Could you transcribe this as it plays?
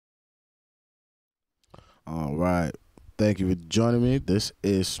All right. Thank you for joining me. This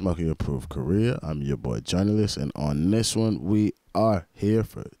is Smokey Approved Korea. I'm your boy journalist, and on this one, we are here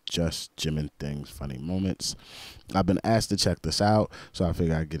for just Jimin things, funny moments. I've been asked to check this out, so I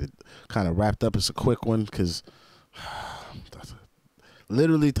figured I'd get it kind of wrapped up. It's a quick one because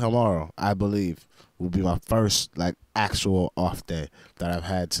literally tomorrow, I believe, will be my first like actual off day that I've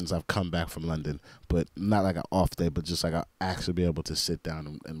had since I've come back from London. But not like an off day, but just like I'll actually be able to sit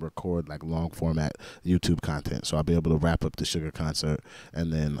down and record like long format YouTube content. So I'll be able to wrap up the Sugar concert,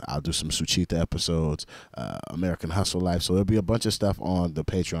 and then I'll do some Suchita episodes, American Hustle Life. So there'll be a bunch of stuff on the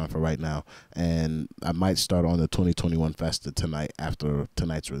Patreon for right now, and I might start on the 2021 Festa tonight after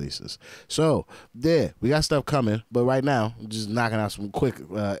tonight's releases. So yeah, we got stuff coming, but right now I'm just knocking out some quick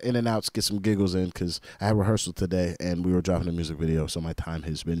in and outs, get some giggles in, because I had rehearsal today and we were dropping a music video, so my time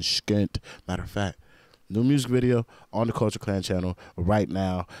has been skint. Matter of fact, new music video on the Culture Clan channel right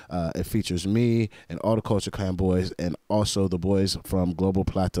now. It features me and all the Culture Clan boys, and also the boys from Global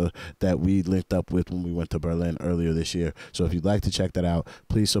Plata that we linked up with when we went to Berlin earlier this year. So if you'd like to check that out,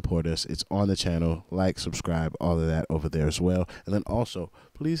 please support us. It's on the channel. Like, subscribe, all of that over there as well. And then also,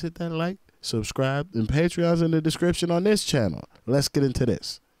 please hit that like, subscribe, and Patreon's in the description on this channel. Let's get into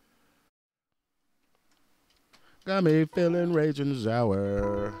this. Got me feeling raging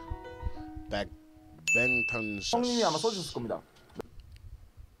sour. Back. 형님이 아마 써주셨을 겁니다.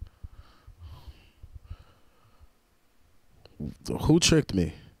 Who tricked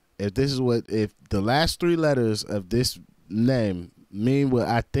me? If the last three letters of this name mean what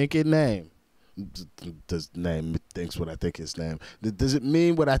I think it name, does name thinks what I think it's name. Does it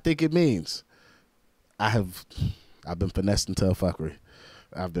mean what I think it means? I've been finessed into a fuckery.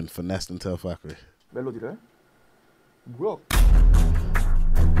 멜로디를 뭐야?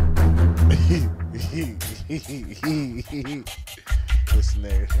 This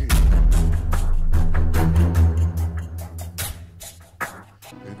nigga.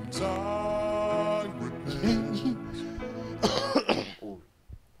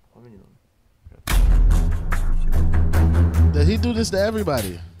 Did he do this to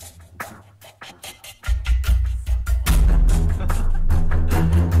everybody?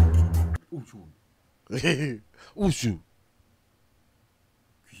 우슈.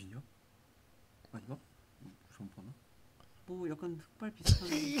 귀신이요? 아닌가? 전파나? 뭐 약간 흑발 비슷한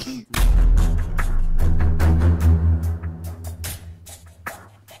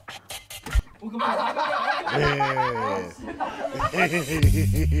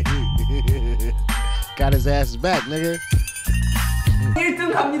Got his ass back, nigga.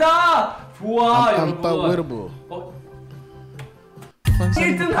 1등 갑니다! 좋아, 여러분. Unforgettable.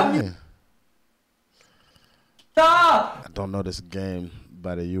 1등 갑니다! I don't know this game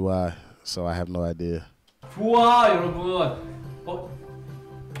by the UI, so I have no idea. 좋아, 여러분.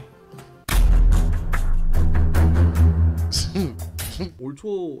 올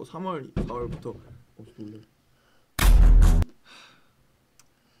초 3월 4월부터 놀래.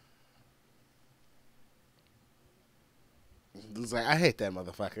 It's like, I hate that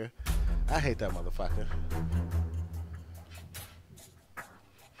motherfucker.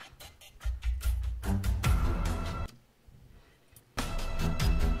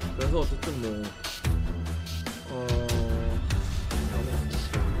 그래서 어쨌든 뭐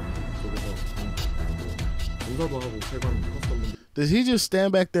인사도 하고 세관 컸었는데. Does he just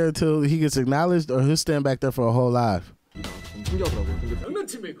stand back there until he gets acknowledged, or he'll stand back there for a whole live? 좀 신기하더라고요. 근데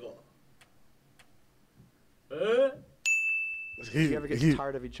장난치메가. You ever get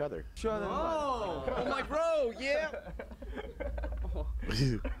tired of each other? Oh, I'm like, bro, yeah.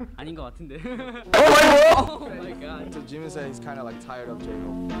 아닌 것 같은데. Oh my god. So Jimin said he's kind of like tired of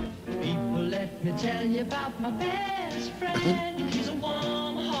J-Lo. People, let me tell you about my best friend. He's a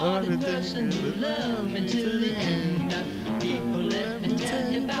warm-hearted person who loved me to the end. People, let me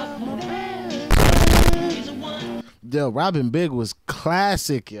tell you about my best friend. He's a one. Yo, Robin Big was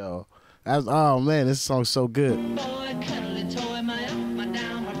classic, yo. Oh man, this song's so good. Boy, cuddly toy, my up, my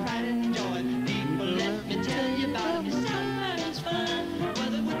down, my pride and joy. People, let me tell you about his summer's fun.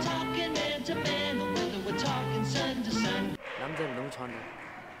 Whether we're talking man to man or whether we're talking sun to sun. 남자를 너무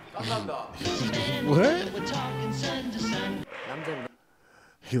좋아한다. What? Whether we're talking sun to sun. 남자를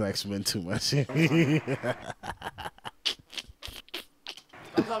He likes men too much.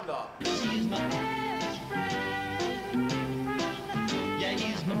 감사합니다. He's my best friend. Yeah,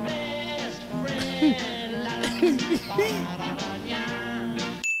 he's my best friend. La, la, la, la.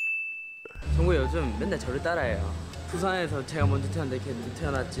 정국이 요즘 맨날 저를 따라해요. 부산에서 제가 먼저 태어났는데 걔 늦게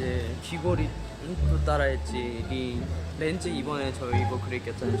태어났지. 귀걸이도 따라했지. 렌즈 이번에 저 이거 그래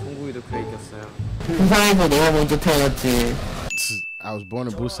꼈잖아요. 정국이도 그래 꼈어요. 부산에서 내가 먼저 태어났지. I was born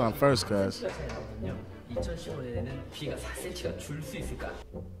in Busan first, cuz. 2015년에는 비가 4cm가 줄 수 있을까?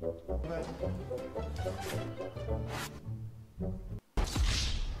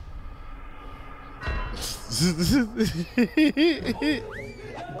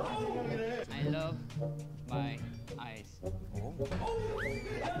 I love my eyes.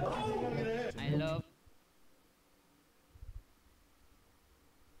 I love.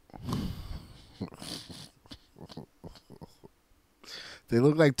 They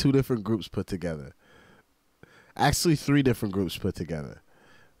look like two different groups put together. Actually, three different groups put together.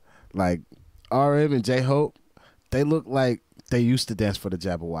 Like RM and J-Hope, they look like they used to dance for the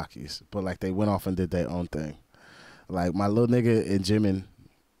Jabberwockies, but like they went off and did their own thing. Like my little nigga and Jimin,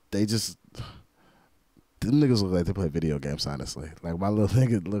 they just them niggas look like they play video games. Honestly, like my little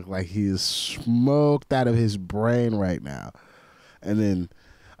nigga look like he is smoked out of his brain right now. And then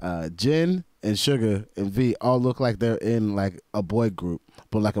Jin and Sugar and V all look like they're in like a boy group,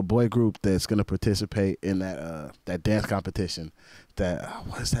 but like a boy group that's gonna participate in that dance competition. That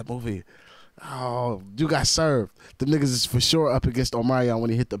what is that movie? Oh, You Got Served. The niggas is for sure up against Omarion when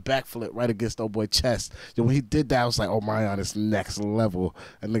he hit the backflip right against old boy chest. Yo, when he did that, I was like, Omarion is next level.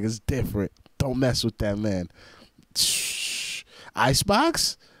 That nigga's different. Don't mess with that man. Shh.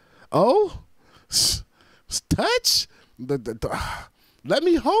 Icebox? Oh? Touch? Let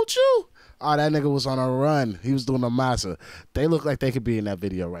me hold you? Oh, that nigga was on a run. He was doing a masa. They look like they could be in that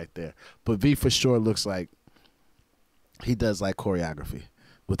video right there. But V for sure looks like he does like choreography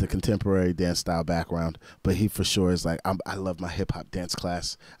with a contemporary dance style background. But he for sure is like, I love my hip hop dance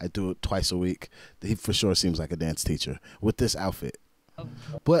class. I do it twice a week. He for sure seems like a dance teacher with this outfit.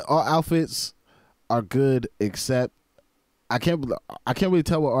 But all outfits are good except I can't really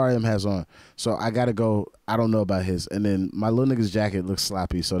tell what RM has on. So I gotta go. I don't know about his. And then my little nigga's jacket looks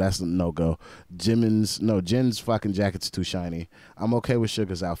sloppy, so that's a no-go. Jin's fucking jacket's too shiny. I'm okay with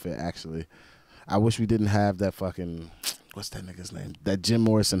Sugar's outfit, actually. I wish we didn't have that fucking, what's that nigga's name? That Jim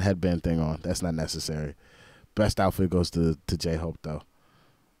Morrison headband thing on. That's not necessary. Best outfit goes to J-Hope, though.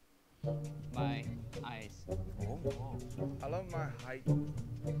 My eyes. I love my height.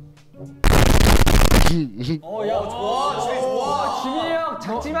 야 좋아 좋아 지민이 형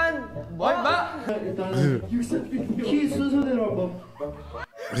작지만 뭐 임마 키 순서대로 한번.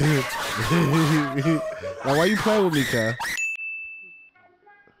 Now, why you playing with me, cuz?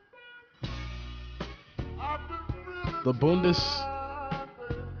 The Bundes.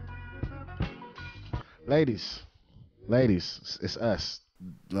 Ladies, it's us.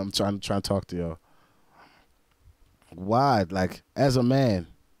 I'm trying to talk to y'all. Why? Like, as a man,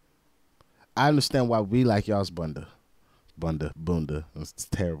 I understand why we like y'all's bunda. That's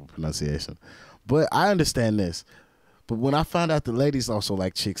terrible pronunciation. But I understand this. But when I found out the ladies also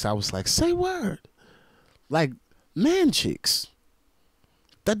like chicks, I was like, say word. Like, man chicks.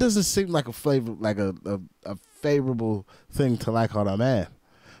 That doesn't seem like a favorable thing to like on a man.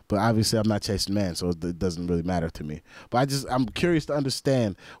 But obviously I'm not chasing man, so it doesn't really matter to me. But I'm curious to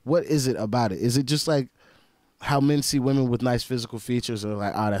understand, what is it about it? Is it just like how men see women with nice physical features and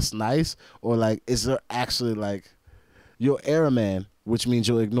like, oh, that's nice? Or like, is there actually like, you'll air a man, which means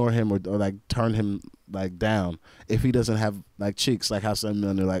you'll ignore him or like turn him like down if he doesn't have like cheeks, like how some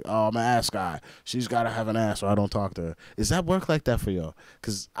men are like, oh, I'm an ass guy, she's got to have an ass or I don't talk to her. Is that work like that for y'all?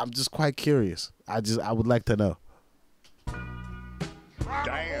 Because I'm just quite curious. I would like to know.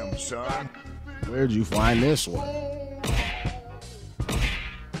 Damn, son. Where'd you find this one?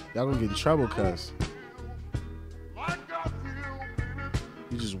 Y'all gonna get in trouble, cuz.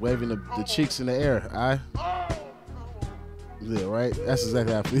 You just waving the cheeks in the air, alright? Yeah, right? That's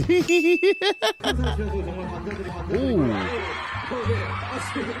exactly how I feel. Ooh.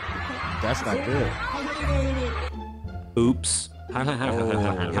 That's not good. Oops.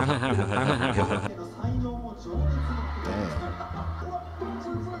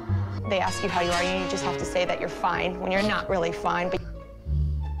 They ask you how you are, and you just have to say that you're fine when you're not really fine. But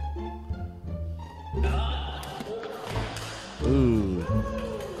Ooh.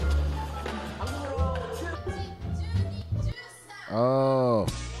 Oh.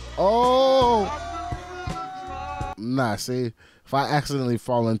 Nah, see, if I accidentally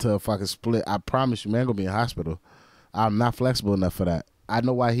fall into a fucking split, I promise you, man, I'm gonna be in the hospital. I'm not flexible enough for that. I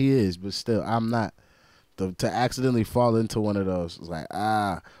know why he is, but still, I'm not. To accidentally fall into one of those, it's like,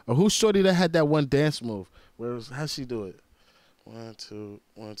 Or who's shorty that had that one dance move? How'd she do it? 1, 2,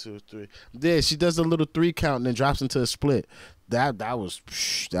 1, 2, 3. Yeah, she does a little 3 count and then drops into a split. That was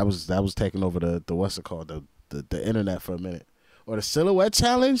taking over the what's it called, the internet for a minute. Or the silhouette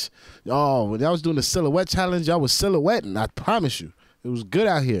challenge. Oh, when y'all was doing the silhouette challenge, y'all was silhouetting. I promise you, it was good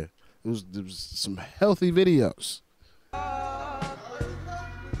out here. It was some healthy videos.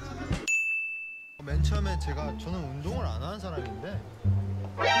 맨 처음에 저는 운동을 안 하는 사람인데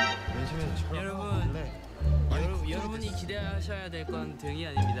맨 처음에 여러분이 기대하셔야 될 건 등이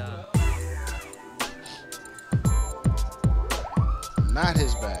아닙니다. Not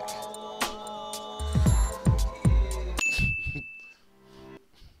his back.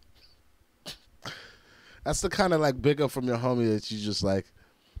 That's the kind of like big up from your homie that you just like,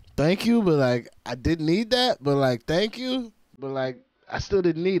 thank you, but like I didn't need that, but like thank you, but like I still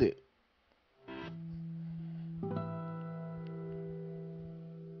didn't need it.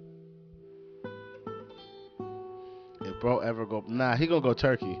 If bro ever go, nah, he gonna go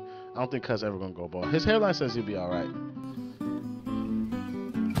Turkey. I don't think Cuz ever gonna go ball. His hairline says he'll be all right.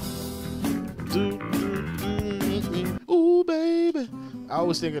 Ooh, baby. I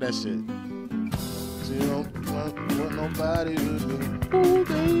always think of that shit. So you don't want nobody with me. Ooh,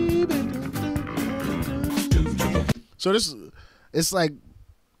 baby. So this, it's like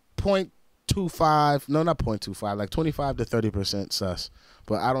 0.25, no, not 0.25, like 25 to 30% sus.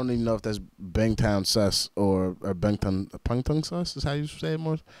 But I don't even know if that's Bangtown sus or Bangtown sus is how you say it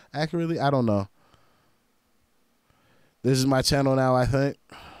more accurately. I don't know. This is my channel now, I think.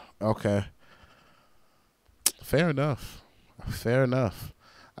 Okay. Fair enough. Fair enough.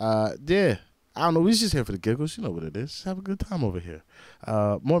 Yeah. I don't know. We just here for the giggles. You know what it is. Just have a good time over here.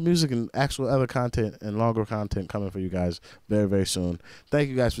 More music and actual other content and longer content coming for you guys very, very soon. Thank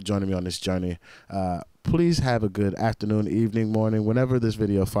you guys for joining me on this journey. Please have a good afternoon, evening, morning, whenever this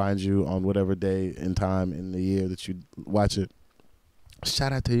video finds you on whatever day and time in the year that you watch it.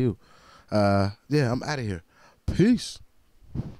 Shout out to you. Yeah, I'm out of here. Peace.